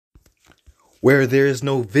Where there is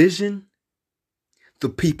no vision, the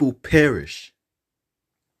people perish.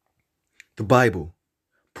 The Bible,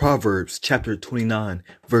 Proverbs chapter 29,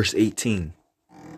 verse 18.